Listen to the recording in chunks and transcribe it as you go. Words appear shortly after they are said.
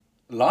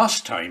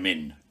Last time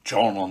in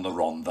John on the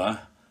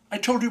Rhondda, I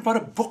told you about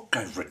a book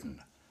I've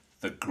written,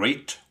 The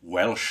Great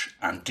Welsh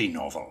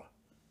Anti-Novel,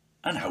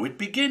 and how it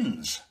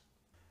begins.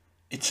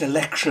 It's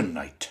election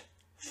night,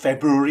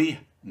 February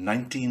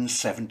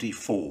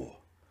 1974.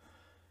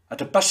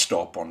 At a bus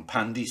stop on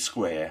Pandy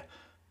Square,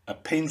 a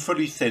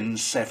painfully thin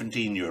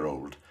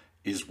 17-year-old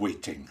is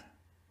waiting.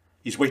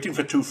 He's waiting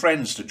for two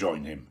friends to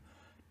join him,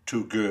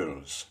 two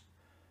girls.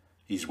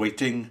 He's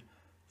waiting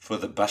for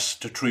the bus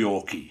to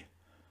Treorchy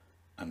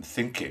and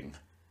thinking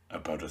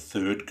about a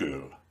third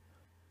girl.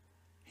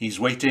 He's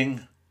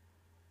waiting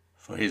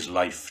for his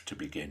life to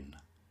begin.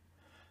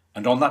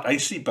 And on that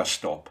icy bus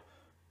stop,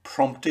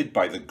 prompted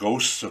by the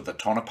ghosts of the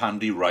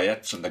Tonypandy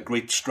riots and the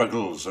great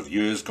struggles of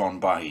years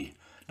gone by,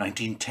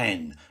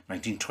 1910,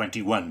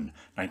 1921,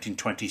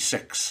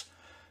 1926,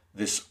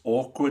 this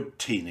awkward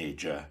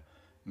teenager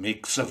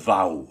makes a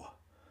vow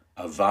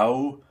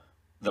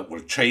that will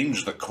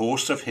change the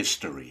course of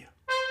history.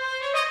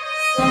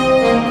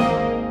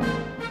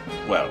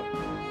 Well,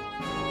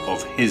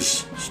 of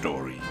his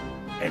story,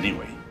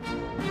 anyway.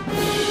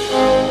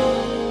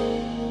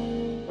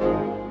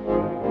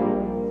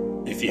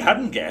 If you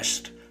hadn't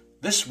guessed,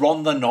 this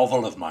Rhondda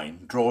novel of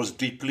mine draws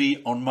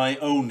deeply on my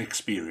own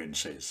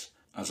experiences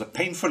as a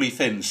painfully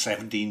thin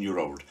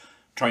 17-year-old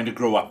trying to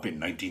grow up in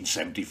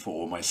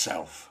 1974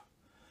 myself.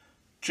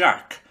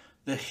 Jack,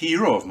 the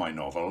hero of my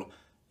novel,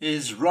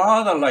 is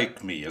rather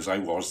like me as I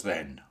was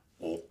then,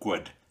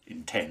 awkward,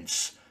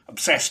 intense,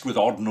 obsessed with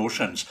odd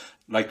notions,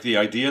 like the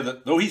idea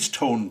that though he's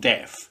tone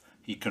deaf,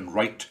 he can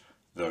write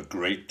the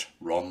great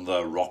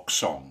Rhondda rock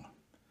song.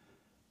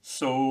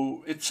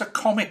 So it's a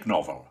comic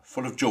novel,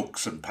 full of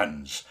jokes and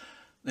puns.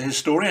 The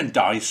historian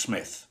Di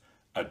Smith,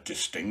 a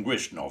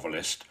distinguished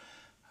novelist,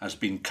 has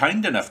been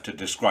kind enough to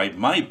describe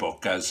my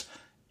book as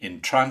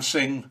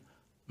entrancing,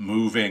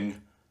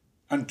 moving,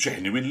 and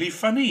genuinely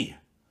funny.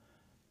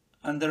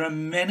 And there are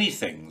many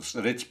things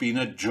that it's been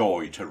a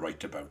joy to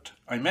write about.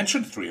 I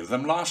mentioned three of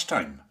them last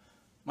time.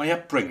 My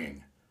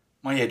upbringing,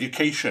 my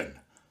education,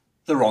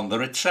 the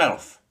Rhondda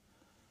itself.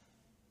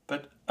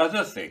 But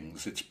other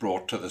things it's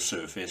brought to the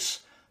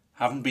surface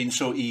haven't been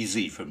so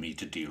easy for me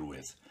to deal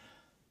with.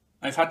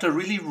 I've had to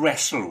really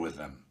wrestle with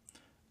them,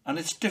 and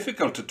it's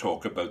difficult to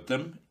talk about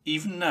them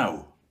even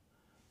now.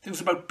 Things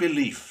about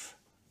belief,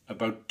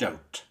 about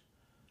doubt,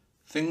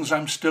 things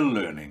I'm still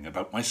learning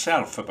about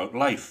myself, about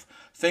life,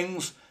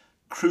 things,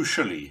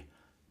 crucially,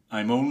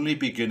 I'm only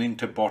beginning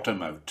to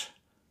bottom out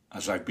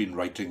as I've been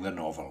writing the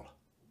novel.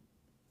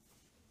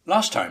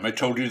 Last time I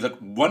told you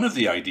that one of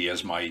the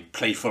ideas my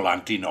playful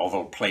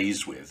anti-novel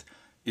plays with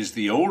is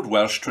the old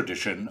Welsh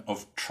tradition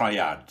of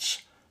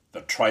triads,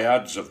 the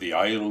triads of the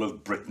Isle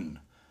of Britain,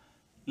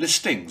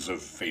 listings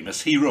of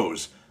famous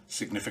heroes,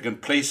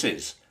 significant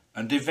places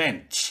and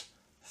events,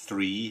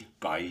 3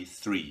 by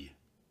 3.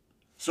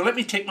 So let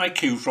me take my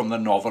cue from the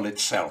novel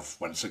itself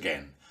once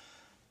again.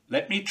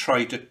 Let me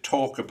try to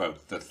talk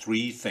about the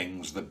three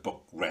things the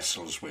book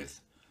wrestles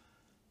with.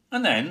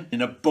 And then,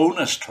 in a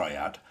bonus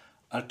triad,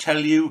 I'll tell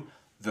you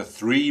the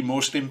three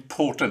most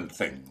important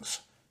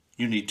things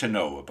you need to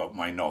know about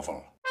my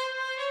novel.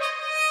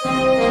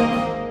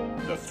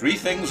 The three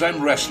things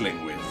I'm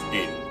wrestling with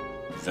in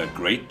The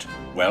Great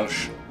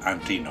Welsh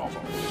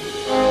Anti-Novel.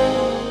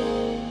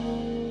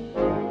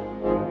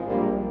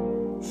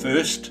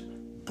 First,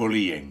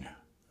 bullying.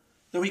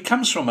 Though he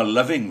comes from a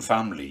loving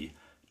family,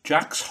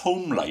 Jack's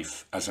home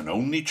life as an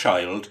only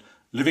child,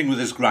 living with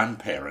his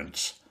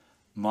grandparents,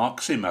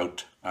 marks him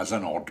out as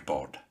an odd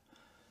bod.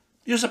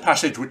 Here's a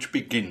passage which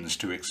begins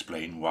to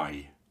explain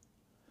why.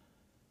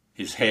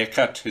 His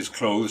haircut, his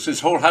clothes,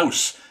 his whole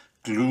house,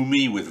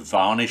 gloomy with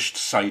varnished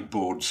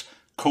sideboards,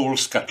 coal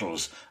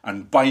scuttles,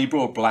 and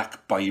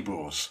Bible-black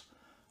Bibles.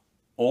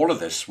 All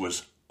of this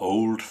was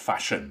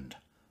old-fashioned,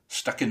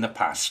 stuck in the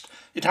past.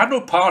 It had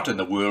no part in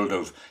the world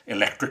of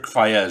electric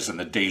fires and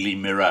the Daily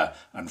Mirror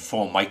and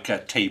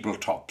Formica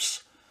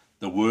tabletops,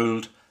 the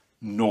world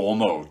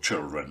normal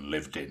children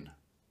lived in.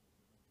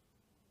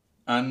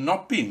 And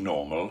not being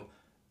normal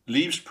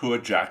leaves poor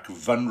Jack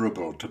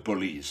vulnerable to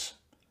bullies.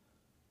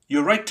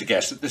 You're right to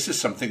guess that this is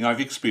something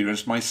I've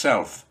experienced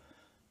myself,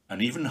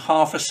 and even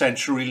half a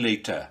century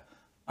later,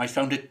 I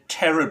found it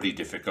terribly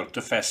difficult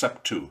to fess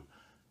up to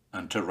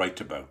and to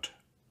write about.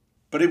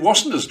 But it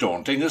wasn't as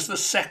daunting as the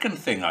second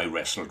thing I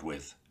wrestled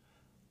with,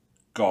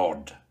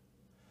 God.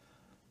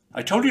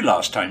 I told you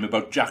last time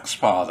about Jack's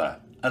father,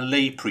 a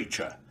lay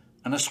preacher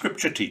and a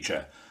scripture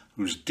teacher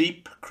whose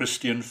deep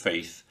Christian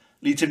faith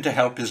leads him to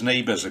help his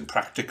neighbours in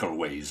practical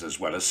ways as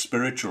well as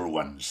spiritual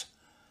ones.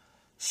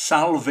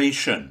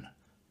 Salvation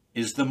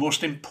is the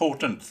most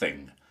important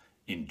thing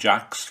in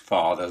Jack's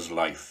father's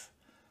life,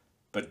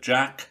 but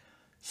Jack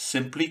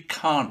simply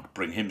can't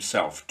bring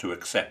himself to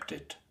accept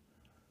it.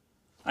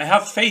 I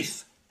have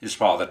faith, his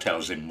father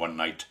tells him one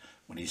night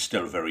when he's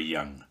still very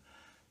young,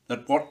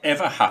 that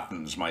whatever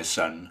happens, my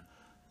son,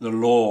 the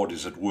Lord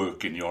is at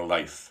work in your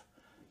life.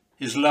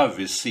 His love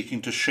is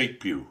seeking to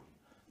shape you,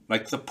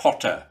 like the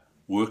potter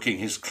working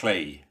his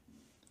clay.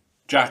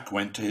 Jack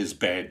went to his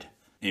bed,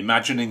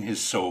 imagining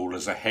his soul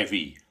as a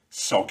heavy,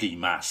 soggy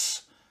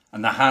mass,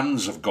 and the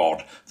hands of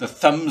God, the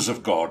thumbs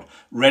of God,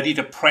 ready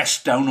to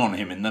press down on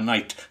him in the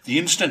night, the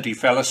instant he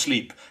fell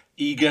asleep,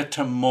 eager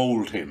to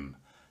mould him,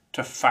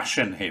 to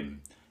fashion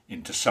him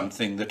into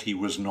something that he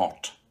was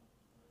not.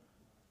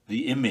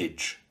 The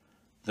image,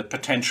 the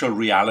potential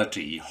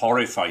reality,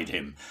 horrified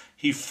him.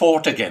 He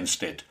fought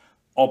against it,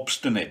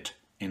 obstinate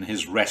in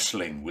his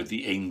wrestling with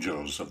the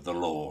angels of the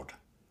Lord.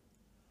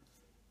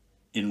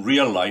 In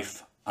real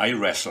life, I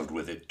wrestled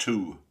with it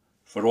too,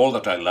 for all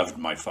that I loved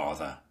my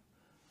father,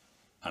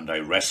 and I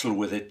wrestle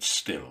with it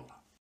still.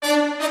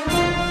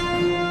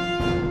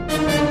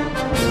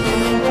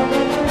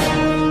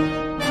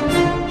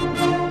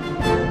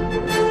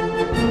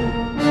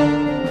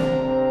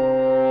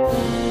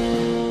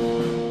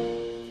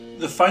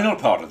 The final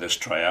part of this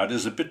triad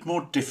is a bit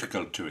more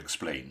difficult to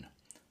explain.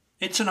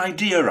 It's an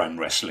idea I'm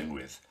wrestling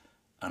with,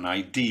 an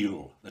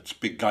ideal that's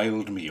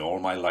beguiled me all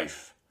my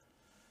life.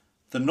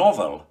 The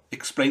novel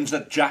explains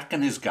that Jack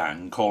and his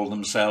gang call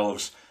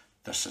themselves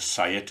the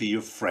Society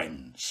of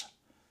Friends.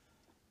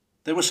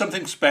 There was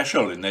something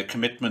special in their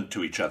commitment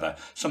to each other,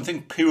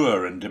 something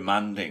pure and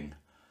demanding.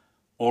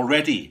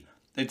 Already,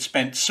 they'd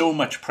spent so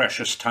much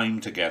precious time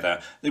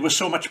together. They were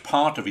so much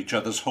part of each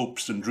other's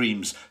hopes and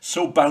dreams,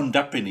 so bound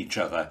up in each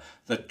other,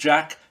 that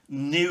Jack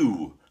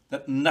knew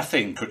that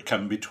nothing could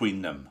come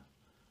between them.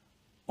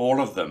 All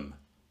of them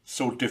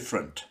so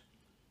different,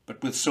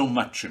 but with so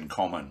much in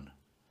common.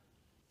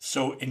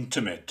 So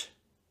intimate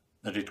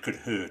that it could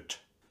hurt.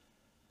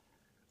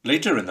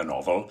 Later in the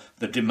novel,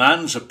 the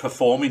demands of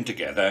performing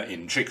together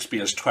in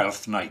Shakespeare's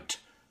Twelfth Night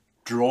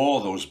draw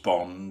those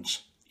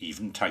bonds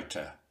even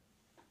tighter.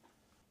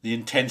 The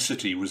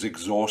intensity was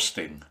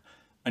exhausting,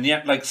 and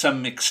yet like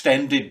some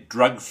extended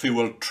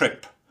drug-fueled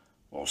trip,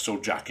 or so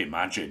Jack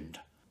imagined,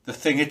 the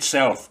thing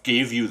itself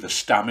gave you the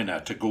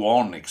stamina to go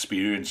on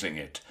experiencing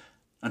it,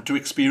 and to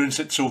experience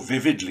it so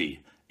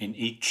vividly in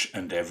each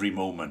and every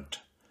moment.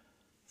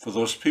 For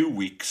those few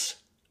weeks,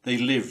 they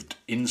lived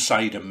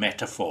inside a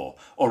metaphor,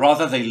 or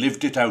rather they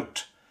lived it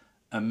out,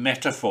 a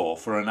metaphor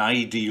for an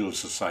ideal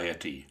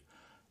society,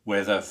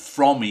 where the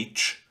from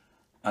each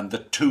and the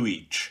to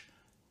each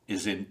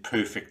is in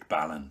perfect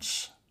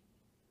balance.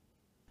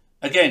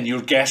 Again,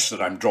 you'll guess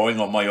that I'm drawing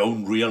on my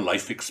own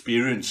real-life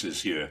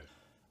experiences here.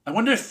 I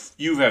wonder if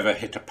you've ever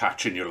hit a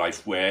patch in your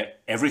life where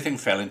everything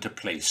fell into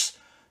place.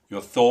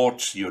 Your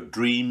thoughts, your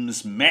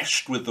dreams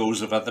meshed with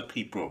those of other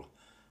people,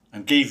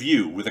 and gave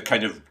you, with a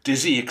kind of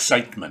dizzy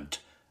excitement,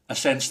 a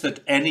sense that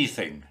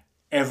anything,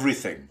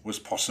 everything was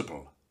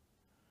possible.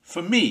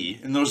 For me,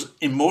 in those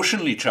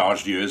emotionally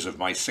charged years of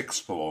my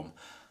sixth form,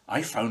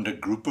 I found a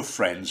group of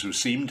friends who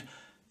seemed,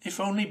 if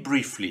only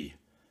briefly,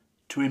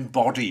 to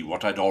embody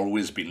what I'd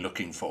always been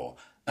looking for,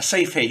 a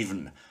safe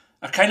haven,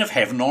 a kind of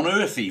heaven on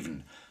earth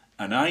even,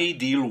 an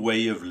ideal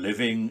way of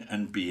living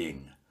and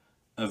being,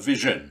 a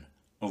vision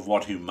of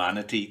what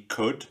humanity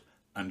could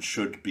and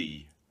should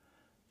be.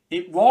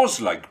 It was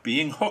like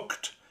being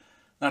hooked,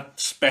 that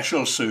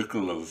special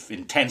circle of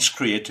intense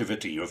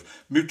creativity, of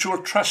mutual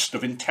trust,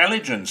 of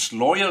intelligence,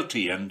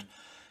 loyalty, and,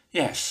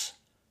 yes,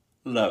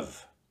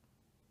 love.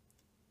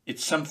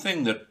 It's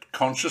something that,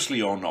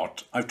 consciously or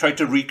not, I've tried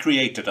to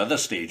recreate at other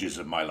stages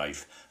of my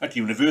life, at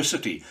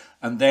university,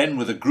 and then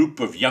with a group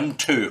of young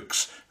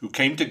Turks who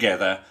came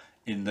together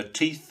in the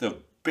teeth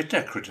of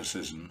bitter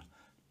criticism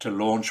to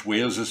launch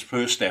Wales's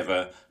first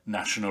ever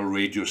national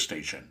radio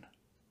station.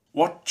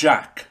 What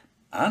Jack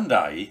and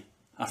I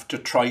have to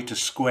try to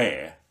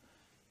square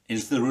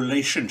is the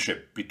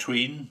relationship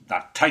between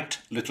that tight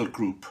little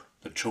group,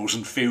 the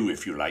chosen few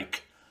if you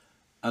like,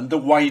 and the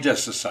wider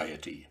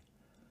society,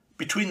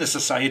 between the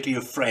society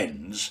of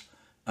friends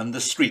and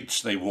the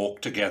streets they walk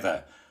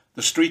together,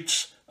 the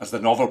streets, as the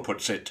novel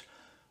puts it,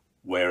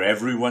 where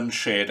everyone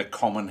shared a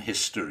common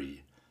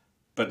history,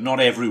 but not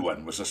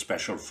everyone was a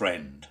special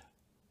friend.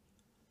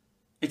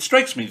 It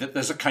strikes me that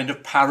there's a kind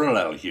of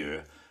parallel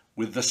here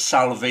with the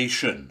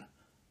salvation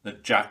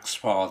that Jack's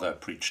father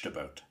preached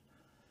about.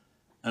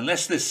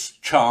 Unless this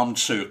charmed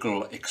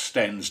circle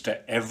extends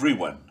to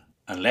everyone,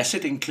 unless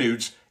it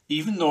includes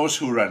even those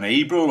who are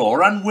unable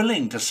or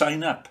unwilling to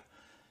sign up,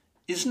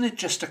 isn't it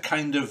just a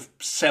kind of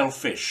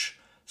selfish,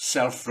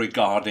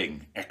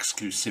 self-regarding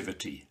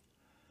exclusivity?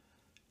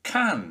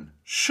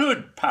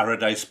 Should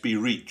paradise be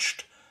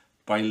reached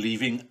by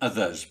leaving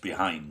others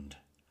behind?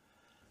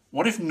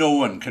 What if no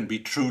one can be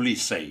truly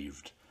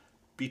saved,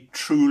 be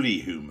truly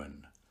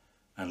human,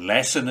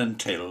 unless and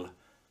until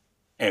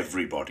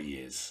everybody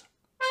is?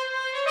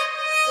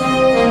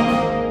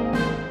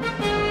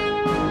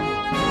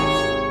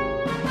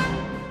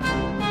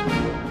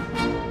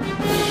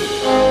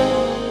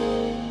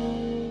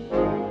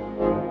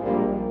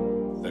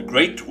 The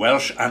Great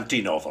Welsh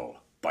Anti-Novel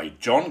by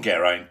John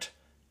Geraint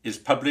is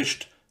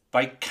published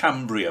by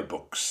Cambria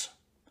Books,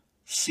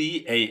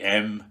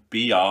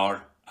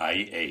 Cambria.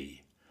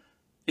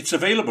 It's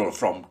available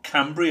from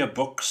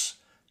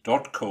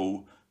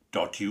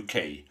cambriabooks.co.uk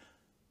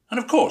and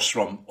of course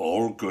from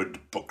all good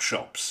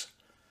bookshops.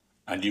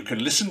 And you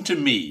can listen to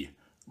me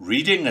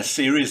reading a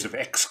series of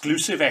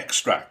exclusive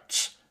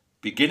extracts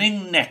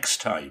beginning next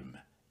time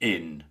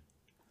in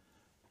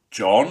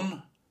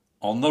John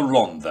on the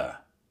Rhondda.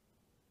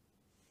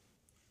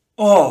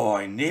 Oh,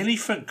 I nearly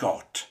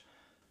forgot.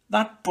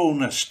 That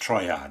bonus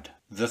triad.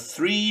 The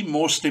 3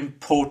 most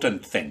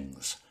important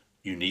things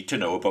you need to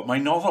know about my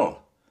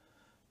novel.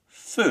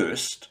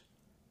 First,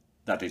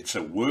 that it's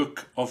a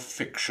work of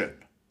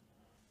fiction.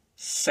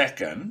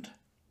 Second,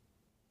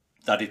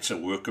 that it's a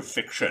work of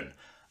fiction.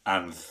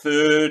 And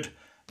third,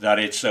 that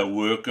it's a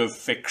work of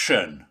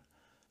fiction.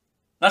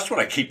 That's what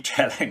I keep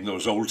telling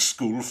those old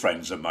school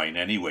friends of mine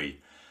anyway.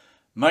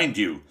 Mind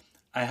you,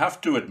 I have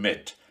to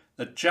admit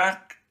that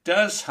Jack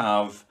does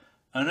have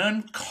an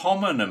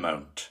uncommon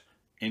amount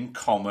in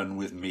common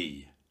with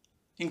me,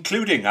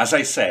 including, as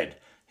I said,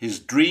 his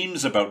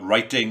dreams about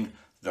writing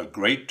the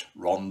great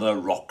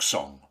Rhondda rock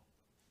song.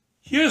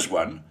 Here's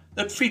one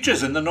that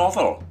features in the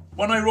novel,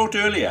 one I wrote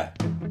earlier.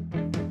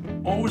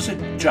 Or was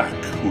it Jack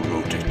who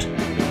wrote it?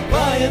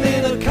 Lying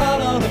in a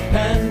cot on a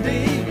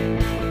pandy,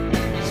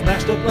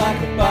 smashed up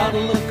like a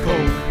bottle of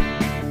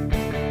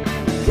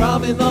Coke,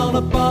 driving on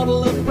a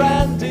bottle of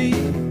brandy,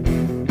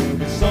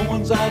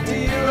 someone's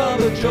idea of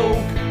a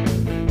joke.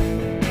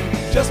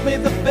 Just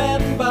made the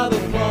bend by the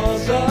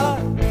plaza,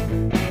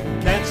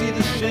 can't see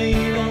the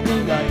shade on the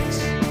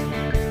lights,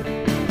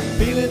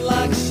 feeling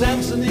like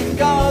Samson in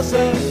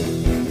Gaza,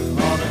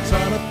 on a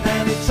ton of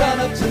panty ton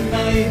up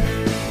tonight.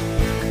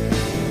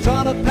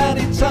 Ton of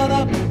panty ton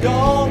up,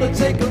 gonna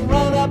take a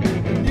run up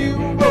a new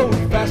road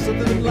faster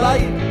than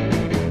light.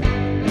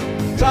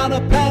 Ton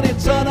of panty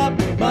ton up,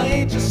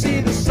 might just see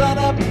the sun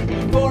up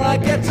before I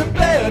get to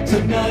bed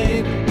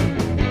tonight.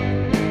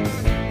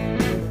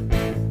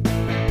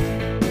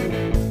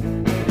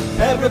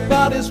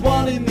 Everybody's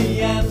wanting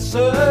the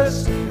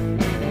answers,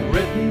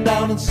 written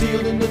down and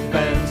sealed in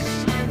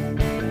advance.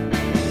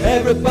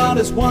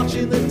 Everybody's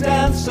watching the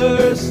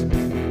dancers,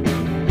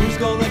 who's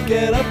gonna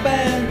get up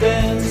and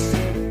dance.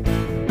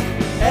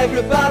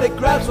 Everybody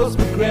grabs what's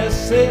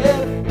progressive,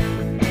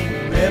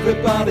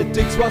 everybody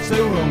digs what's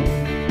their own.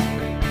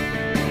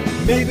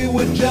 Maybe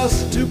we're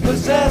just too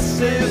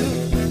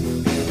possessive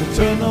to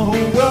turn the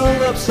whole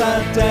world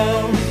upside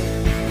down.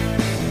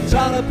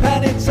 Ton of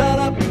panty ton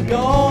up,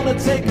 gonna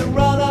take a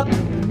run up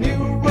a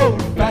new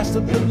road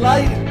faster than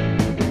light.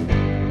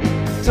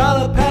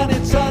 Ton of panty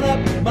ton up,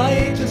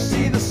 might just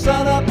see the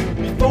sun up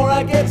before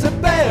I get to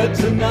bed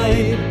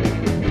tonight.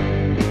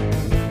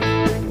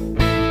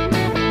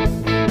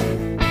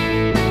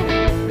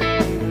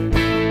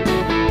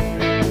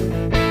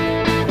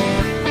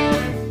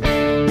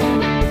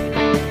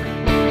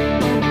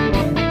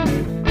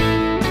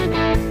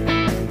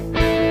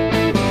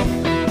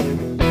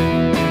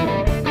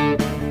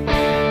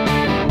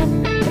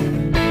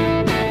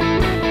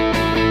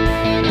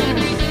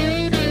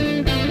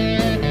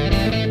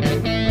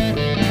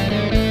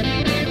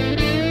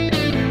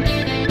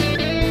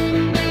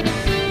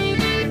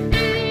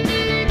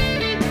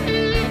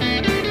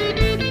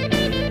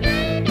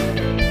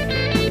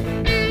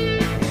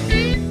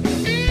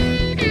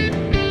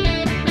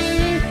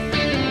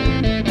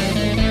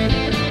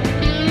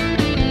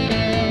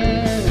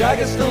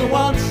 Jagger still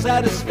wants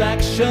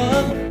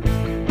satisfaction,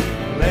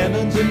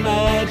 Lennon's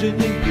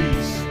imagining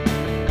peace.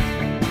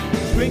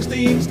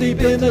 Springsteen's deep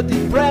in a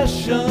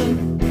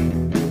depression,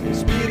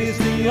 speed is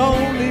the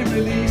only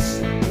release.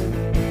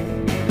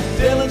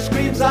 Dylan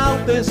screams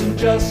out there's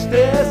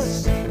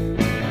injustice,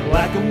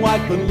 black and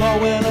white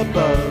below and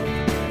above.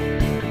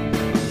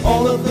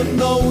 All of them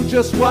know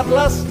just what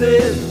lust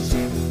is,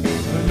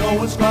 but no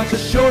one's quite so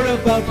sure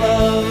about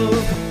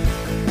love.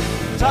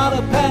 Ton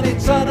of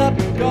panty ton up,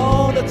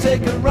 gonna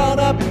take a run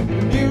up a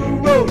new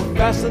road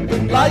faster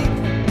than light.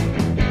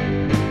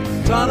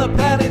 Ton of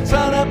panty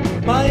ton up,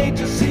 might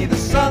just see the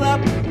sun up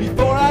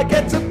before I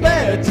get to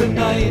bed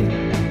tonight.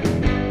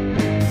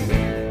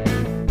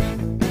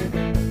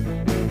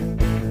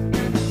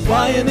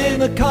 Flying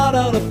in a cart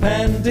on a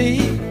pandy,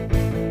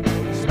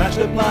 smashed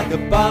up like a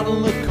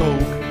bottle of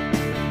Coke,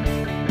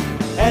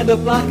 end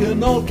up like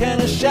an old can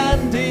of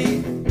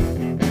shandy,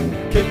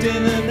 kicked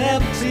in and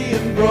empty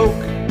and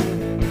broke.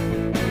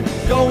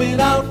 Going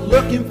out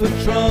looking for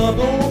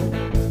trouble,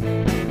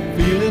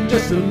 feeling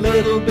just a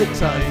little bit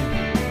tight,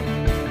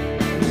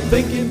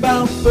 thinking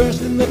about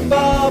bursting the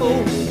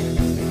bubble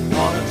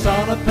on a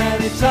ton of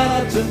panty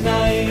ton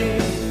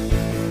tonight.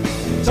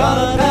 Ton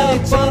of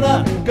panty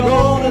ton,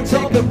 gonna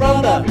take a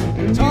run up,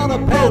 ton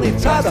of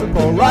panty ton,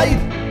 alright.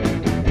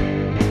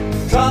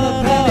 Ton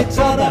of panty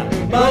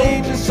ton,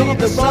 might just see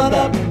the sun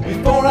up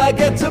before I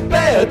get to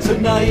bed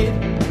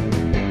tonight.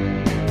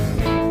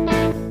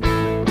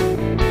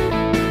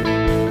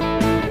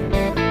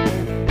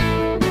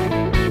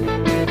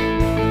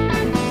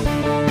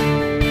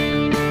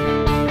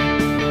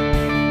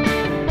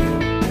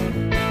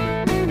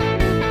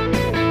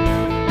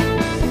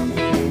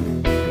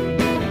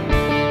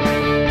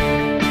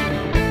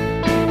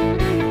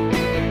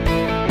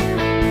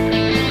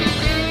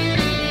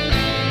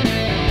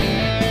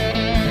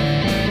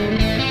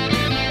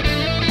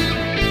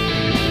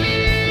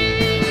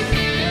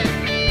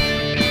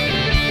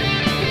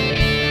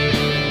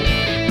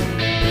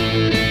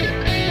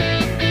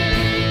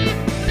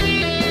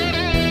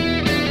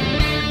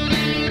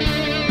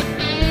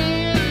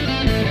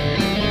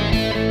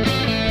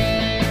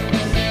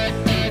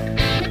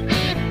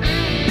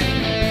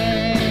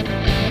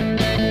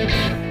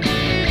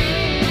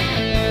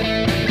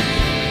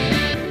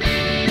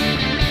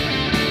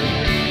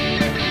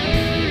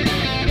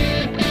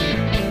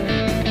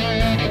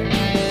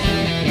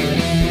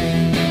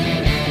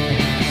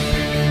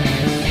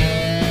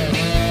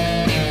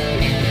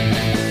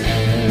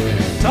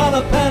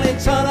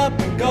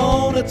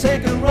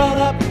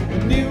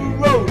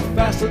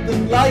 faster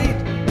than light.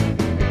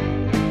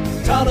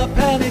 Turn up,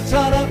 penny,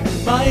 turn up,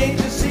 my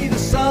angel, see the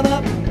sun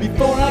up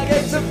before I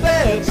get to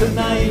bed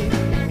tonight.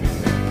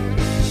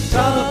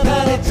 Turn up,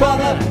 penny,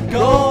 turn up,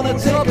 gonna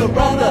take a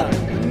run up.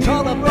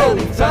 Turn up,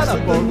 penny, turn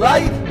up,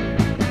 alright.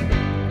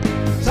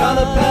 Turn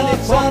up,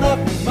 penny, turn up,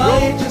 my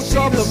angel,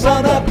 see the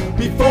sun up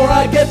before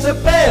I get to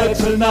bed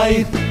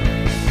tonight.